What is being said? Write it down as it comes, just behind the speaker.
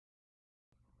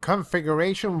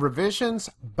configuration revisions,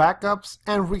 backups,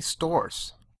 and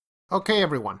restores. Okay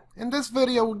everyone, in this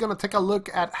video we're going to take a look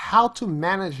at how to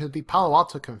manage the Palo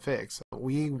Alto configs.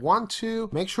 We want to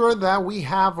make sure that we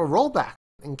have a rollback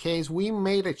in case we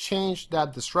made a change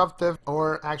that disruptive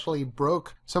or actually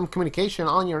broke some communication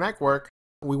on your network.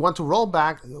 We want to roll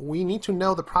back. We need to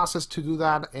know the process to do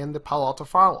that in the Palo Alto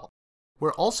Firewall.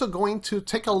 We're also going to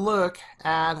take a look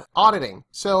at auditing.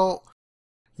 So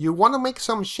you want to make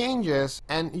some changes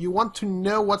and you want to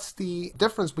know what's the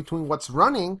difference between what's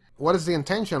running, what is the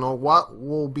intention, or what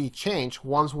will be changed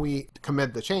once we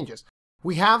commit the changes.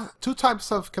 We have two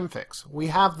types of configs. We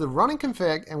have the running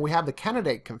config and we have the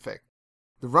candidate config.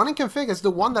 The running config is the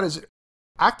one that is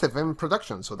active in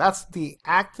production. So that's the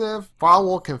active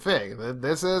firewall config.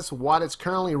 This is what is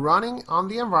currently running on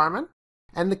the environment.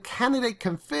 And the candidate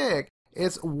config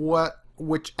is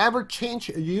whichever change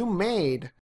you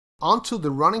made onto the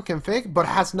running config but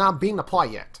has not been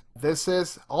applied yet. This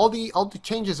is all the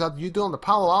changes that you do on the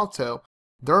Palo Alto.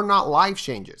 They're not live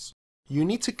changes. You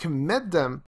need to commit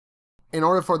them in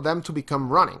order for them to become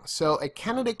running. So a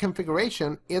candidate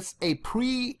configuration is a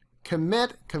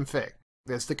pre-commit config.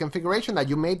 It's the configuration that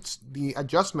you made the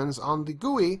adjustments on the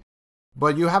GUI,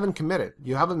 but you haven't committed.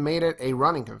 You haven't made it a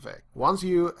running config. Once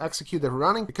you execute the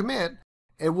running commit,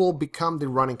 it will become the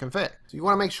running config. So you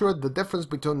want to make sure the difference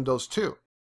between those two.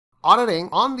 Auditing,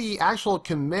 on the actual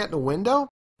commit window,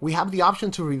 we have the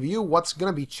option to review what's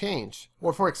going to be changed.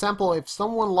 Or for example, if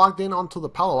someone logged in onto the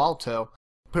Palo Alto,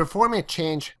 performed a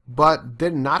change but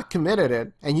did not commit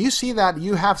it, and you see that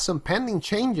you have some pending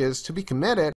changes to be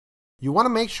committed, you want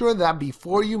to make sure that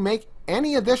before you make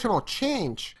any additional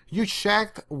change, you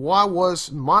checked what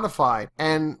was modified,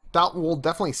 and that will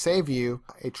definitely save you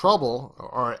a trouble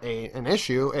or an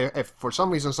issue. If for some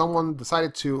reason someone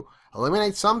decided to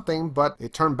eliminate something but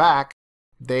it turned back,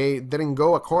 they didn't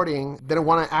go didn't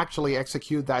want to actually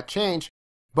execute that change,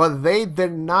 but they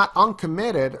did not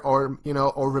uncommitted or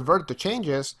revert the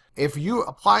changes. If you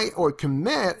apply or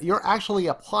commit, you're actually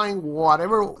applying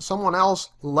whatever someone else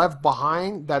left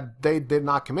behind that they did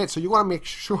not commit. So you want to make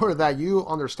sure that you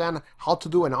understand how to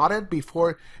do an audit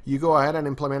before you go ahead and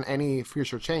implement any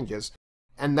future changes.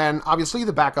 And then obviously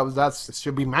the backups, that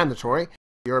should be mandatory.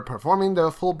 You're performing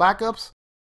the full backups,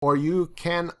 or you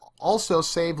can also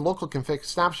save local config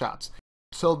snapshots.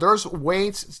 So there's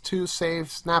ways to save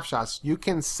snapshots. You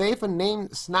can save a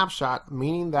named snapshot,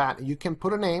 meaning that you can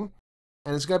put a name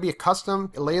and it's going to be a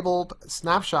custom labeled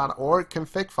snapshot or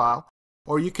config file,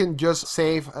 or you can just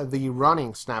save the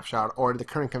running snapshot or the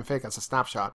current config as a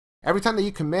snapshot. Every time that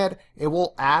you commit, it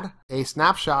will add a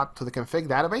snapshot to the config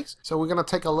database. So we're going to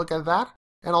take a look at that.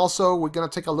 And also we're going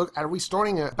to take a look at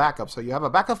restoring a backup. So you have a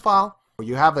backup file, or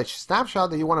you have a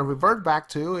snapshot that you want to revert back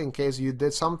to in case you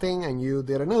did something and you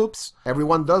did an oops.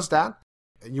 Everyone does that.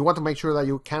 You want to make sure that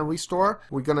you can restore.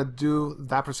 We're going to do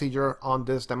that procedure on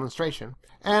this demonstration.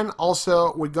 And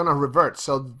also we're going to revert.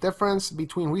 So the difference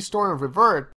between restore and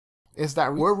revert is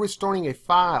that we're restoring a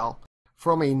file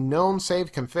from a known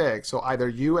saved config. So either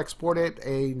you exported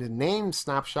a named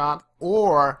snapshot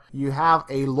or you have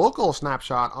a local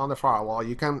snapshot on the firewall.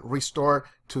 You can restore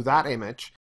to that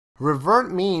image.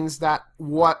 Revert means that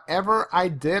whatever I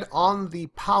did on the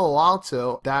Palo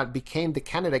Alto that became the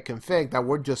candidate config that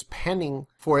we're just pending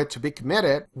for it to be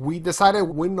committed, we decided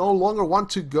we no longer want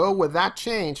to go with that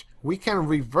change. We can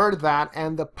revert that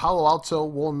and the Palo Alto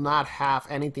will not have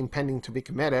anything pending to be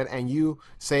committed, and you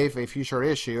save a future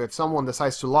issue. If someone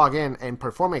decides to log in and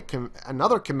perform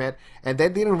another commit and they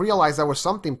didn't realize there was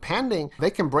something pending, they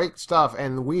can break stuff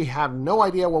and we have no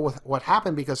idea what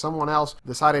happened because someone else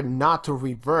decided not to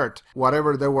revert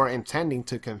whatever they were intending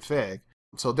to config.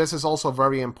 So this is also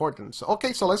very important. So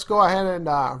let's go ahead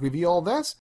and review all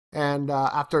this. And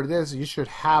after this, you should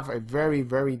have a very,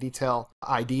 very detailed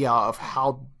idea of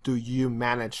how do you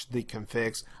manage the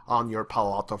configs on your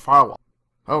Palo Alto firewall.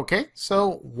 Okay,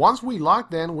 so once we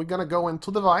logged in, we're going to go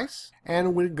into device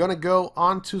and we're going to go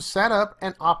on to setup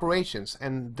and operations.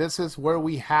 And this is where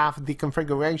we have the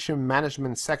configuration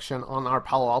management section on our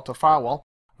Palo Alto firewall.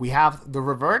 We have the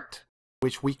revert,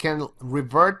 which we can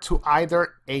revert to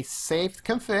either a saved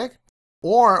config,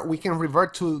 or we can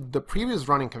revert to the previous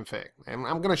running config. And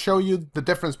I'm going to show you the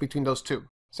difference between those two.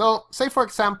 So say for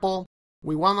example,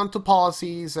 we went onto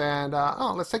policies and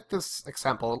let's take this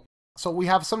example. So we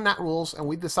have some NAT rules and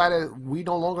we decided we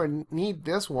no longer need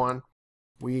this one.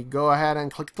 We go ahead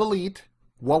and click delete.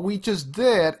 What we just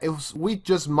did is we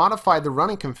just modified the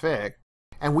running config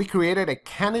and we created a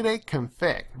candidate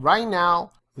config. Right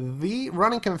now, the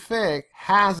running config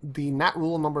has the NAT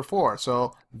rule number 4.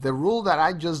 So the rule that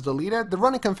I just deleted, the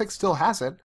running config still has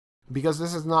it because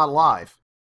this is not live.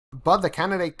 but the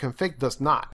candidate config does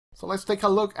not. So let's take a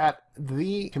look at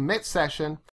the commit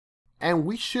session, and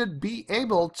we should be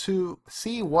able to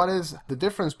see what is the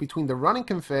difference between the running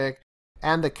config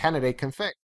and the candidate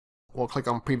config. We'll click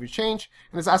on preview change,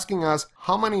 and it's asking us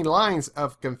how many lines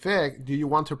of config do you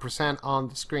want to present on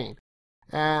the screen.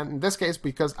 And in this case,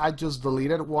 because I just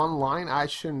deleted one line, I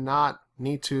should not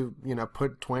need to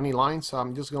put 20 lines, so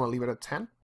I'm just going to leave it at 10.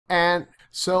 And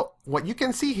so what you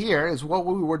can see here is what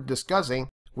we were discussing.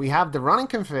 We have the running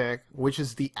config, which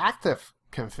is the active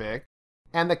config,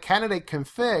 and the candidate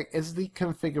config is the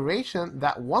configuration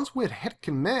that once we hit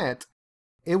commit,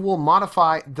 it will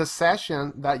modify the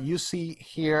session that you see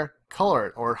here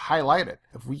colored or highlighted.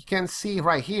 If we can see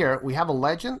right here, we have a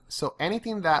legend, so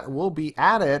anything that will be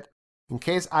added, in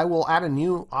case I will add a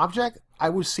new object, I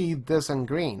will see this in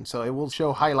green. So it will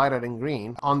show highlighted in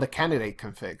green on the candidate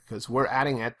config because we're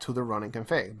adding it to the running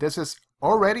config. This is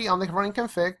already on the running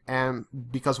config, and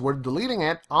because we're deleting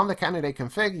it on the candidate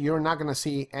config, you're not going to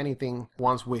see anything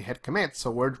once we hit commit.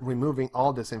 So we're removing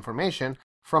all this information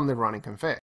from the running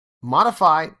config.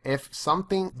 Modify, if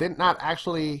something did not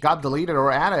actually got deleted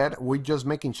or added, we're just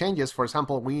making changes. For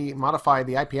example, we modify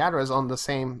the IP address on the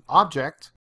same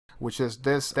object, which is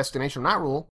this destination not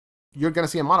rule. You're going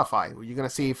to see a modify. You're going to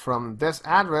see from this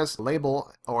address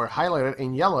label or highlighted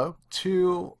in yellow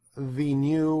to the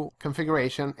new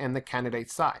configuration in the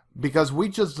candidate side. Because we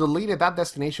just deleted that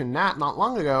destination NAT not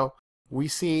long ago, we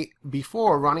see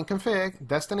before running config,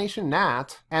 destination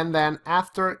NAT, and then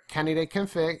after candidate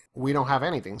config, we don't have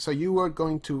anything. So you are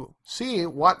going to see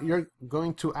what you're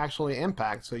going to actually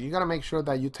impact. So you got to make sure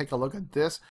that you take a look at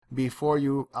this before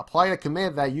you apply a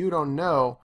commit that you don't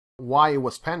know why it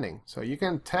was pending. So you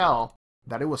can tell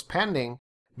that it was pending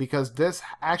because this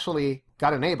actually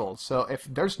got enabled. So if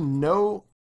there's no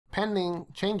pending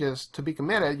changes to be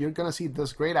committed, you're going to see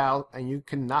this grayed out and you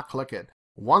cannot click it.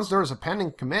 Once there's a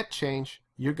pending commit change,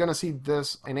 you're going to see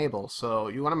this enable. So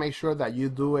you want to make sure that you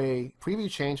do a preview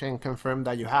change and confirm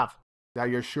that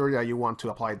you're sure that you want to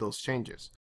apply those changes.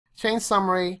 Change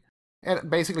summary, it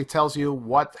basically tells you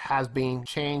what has been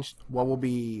changed, what will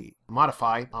be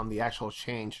modified on the actual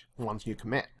change once you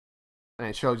commit. And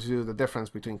it shows you the difference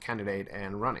between candidate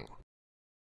and running.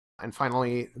 And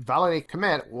finally, validate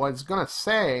commit, what it's going to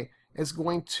say is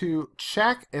going to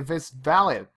check if it's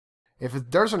valid. If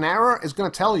there's an error, it's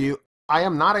going to tell you, I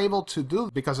am not able to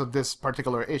do because of this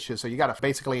particular issue. So you got to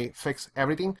basically fix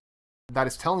everything that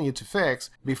is telling you to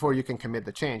fix before you can commit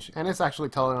the change. And it's actually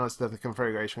telling us that the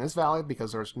configuration is valid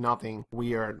because there's nothing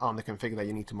weird on the config that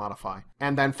you need to modify.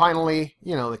 And then finally,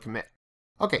 the commit.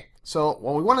 Okay, so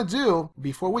what we want to do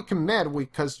before we commit,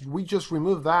 because we just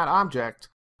removed that object,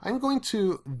 I'm going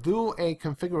to do a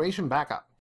configuration backup.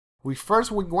 We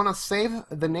want to save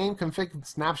the name config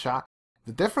snapshot.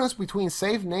 The difference between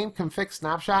save name config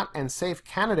snapshot and save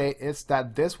candidate is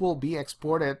that this will be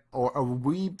exported or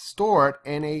restored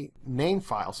in a name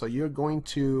file. So you're going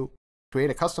to create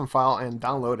a custom file and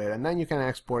download it, and then you can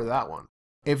export that one.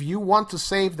 If you want to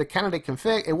save the candidate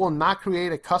config, it will not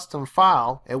create a custom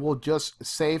file. It will just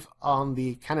save on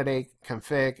the candidate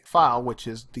config file, which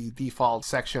is the default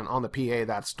section on the PA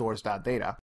that stores that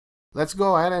data. Let's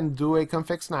go ahead and do a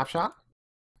config snapshot,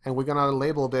 and we're going to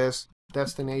label this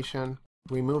destination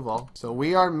removal. So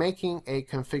we are making a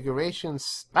configuration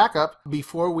backup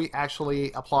before we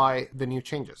actually apply the new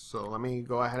changes. So let me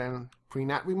go ahead and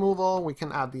pre-NAT removal. We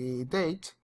can add the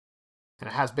date, and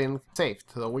it has been saved.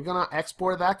 So we're going to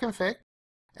export that config.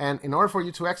 And in order for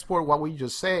you to export what we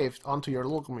just saved onto your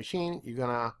local machine, you're going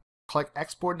to click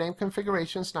export name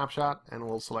configuration snapshot, and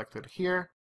we'll select it here.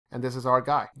 And this is our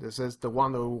guy. This is the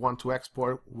one that we want to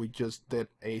export. We just did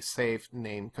a save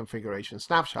name configuration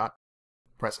snapshot.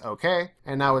 Press OK,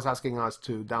 and now it's asking us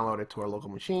to download it to our local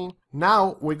machine.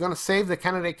 Now we're going to save the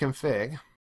candidate config,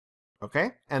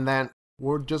 okay? And then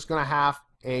we're just going to have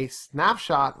a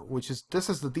snapshot, this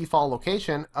is the default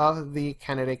location of the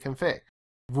candidate config.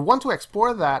 If we want to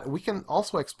export that, we can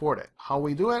also export it. How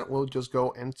we do it, we'll just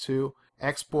go into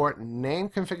export name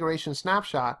configuration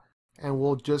snapshot, and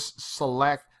we'll just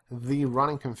select the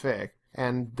running config.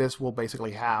 And this will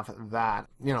basically have that,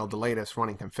 the latest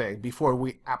running config before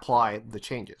we apply the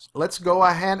changes. Let's go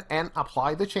ahead and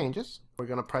apply the changes. We're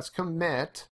going to press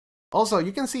commit. Also,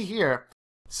 you can see here,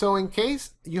 so in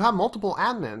case you have multiple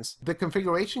admins, the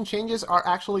configuration changes are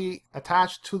actually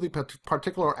attached to the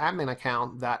particular admin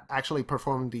account that actually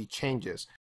performed the changes.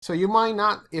 So you might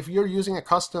not, if you're using a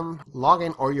custom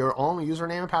login or your own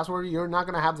username and password, you're not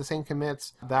going to have the same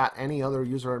commits that any other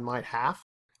user might have.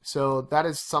 So that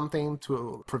is something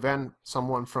to prevent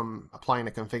someone from applying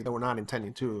a config that we're not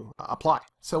intending to apply.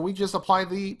 So we just apply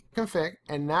the config,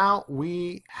 and now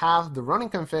we have the running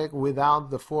config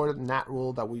without the for NAT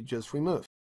rule that we just removed.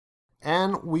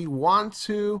 And we want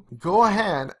to go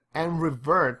ahead and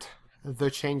revert the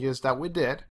changes that we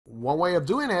did. One way of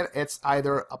doing it, it's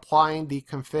either applying the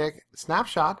config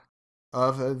snapshot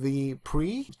of the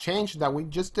pre-change that we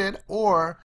just did,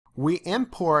 or we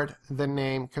import the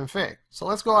name config. So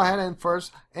let's go ahead and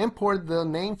first import the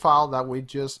name file that we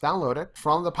just downloaded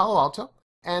from the Palo Alto,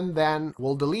 and then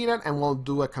we'll delete it and we'll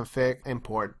do a config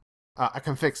import, a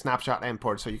config snapshot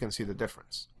import, so you can see the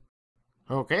difference.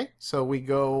 Okay, so we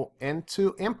go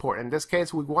into import. In this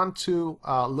case, we want to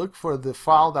look for the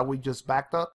file that we just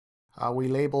backed up. We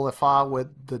label a file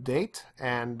with the date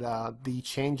and the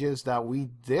changes that we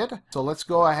did. So let's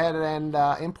go ahead and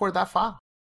import that file.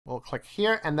 We'll click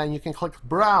here, and then you can click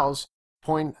Browse,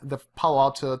 point the Palo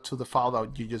Alto to the file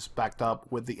that you just backed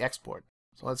up with the export.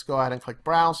 So let's go ahead and click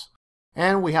Browse,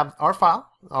 and we have our file.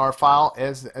 Our file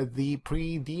is the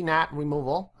pre-DNAT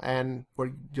removal, and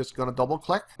we're just going to double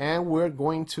click, and we're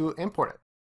going to import it.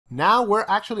 Now we're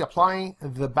actually applying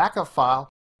the backup file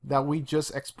that we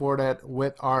just exported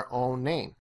with our own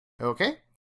name. Okay,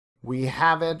 we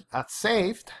have it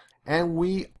saved, and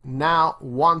we now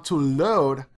want to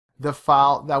load the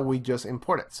file that we just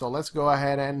imported. So let's go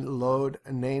ahead and load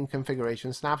a name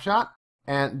configuration snapshot,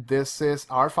 and this is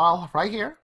our file right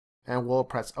here, and we'll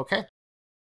press OK.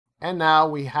 And now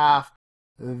we have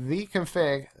the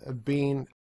config being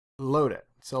loaded.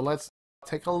 So let's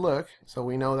take a look so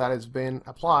we know that it's been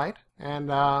applied,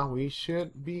 and we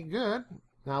should be good.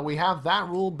 Now we have that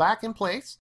rule back in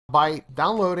place by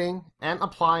downloading and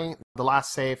applying the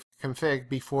last saved config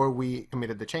before we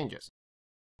committed the changes.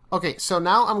 Okay, so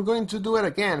now I'm going to do it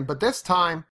again, but this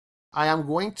time I am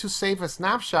going to save a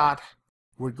snapshot.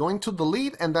 We're going to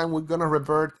delete, and then we're going to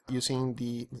revert using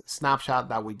the snapshot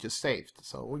that we just saved.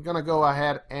 So we're going to go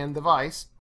ahead and device.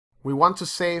 We want to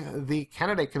save the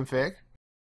candidate config,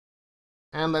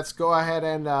 and let's go ahead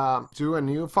and do a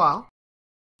new file.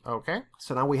 Okay,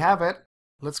 so now we have it.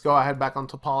 Let's go ahead back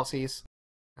onto policies,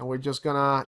 and we're just going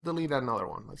to delete another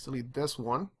one. Let's delete this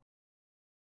one.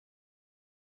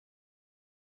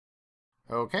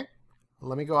 Okay,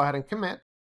 let me go ahead and commit.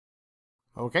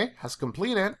 Okay, has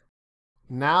completed.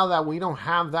 Now that we don't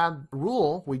have that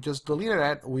rule, we just deleted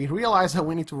it, we realize that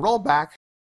we need to roll back.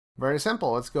 Very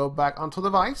simple. Let's go back onto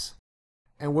device,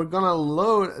 and we're going to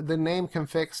load the name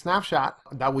config snapshot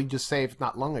that we just saved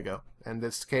not long ago. In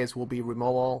this case, will be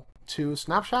removal to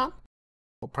snapshot.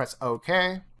 We'll press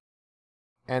OK,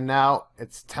 and now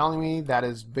it's telling me that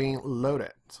it's being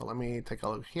loaded. So let me take a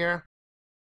look here.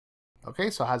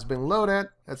 Okay, so it has been loaded.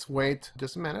 Let's wait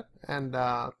just a minute and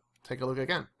take a look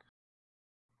again.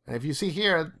 And if you see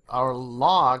here, our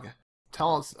log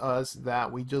tells us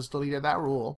that we just deleted that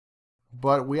rule,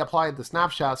 but we applied the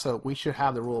snapshot, so we should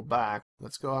have the rule back.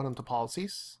 Let's go out into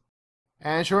policies,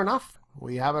 and sure enough,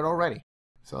 we have it already.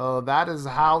 So that is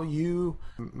how you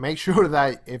make sure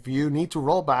that if you need to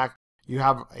roll back, you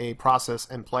have a process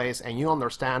in place and you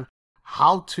understand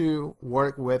how to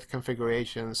work with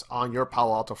configurations on your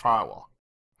Palo Alto firewall.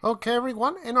 Okay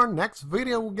everyone, in our next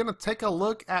video we're going to take a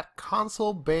look at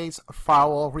console-based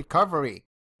firewall recovery.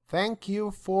 Thank you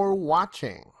for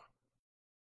watching.